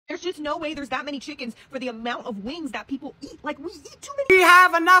There's just no way there's that many chickens for the amount of wings that people eat. Like, we eat too many. We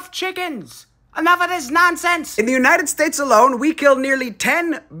have enough chickens. Enough of this nonsense. In the United States alone, we kill nearly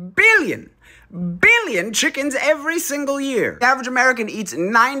 10 billion chickens every single year. The average American eats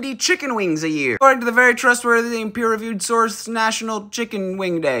 90 chicken wings a year, according to the very trustworthy and peer-reviewed source National Chicken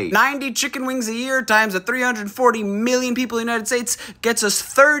Wing Day. 90 chicken wings a year times the 340 million people in the United States gets us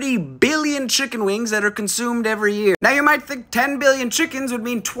 30 billion chicken wings that are consumed every year. Now you might think 10 billion chickens would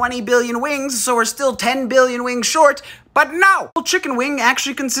mean 20 billion wings, so we're still 10 billion wings short. But no! The chicken wing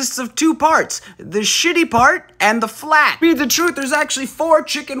actually consists of two parts, the shitty part and the flat. To be the truth, there's actually 4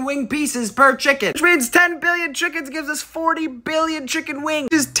 chicken wing pieces per chicken, which means 10 billion chickens gives us 40 billion chicken wings,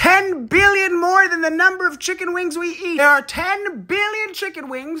 which is 10 billion more than the number of chicken wings we eat. There are 10 billion chicken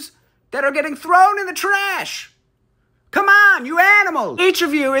wings that are getting thrown in the trash. Come on, you animals! Each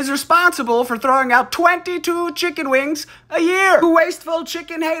of you is responsible for throwing out 22 chicken wings a year. You wasteful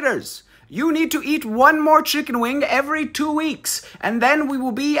chicken haters. You need to eat 1 more chicken wing every 2 weeks, and then we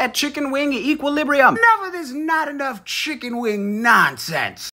will be at chicken wing equilibrium. Enough of this not enough chicken wing nonsense.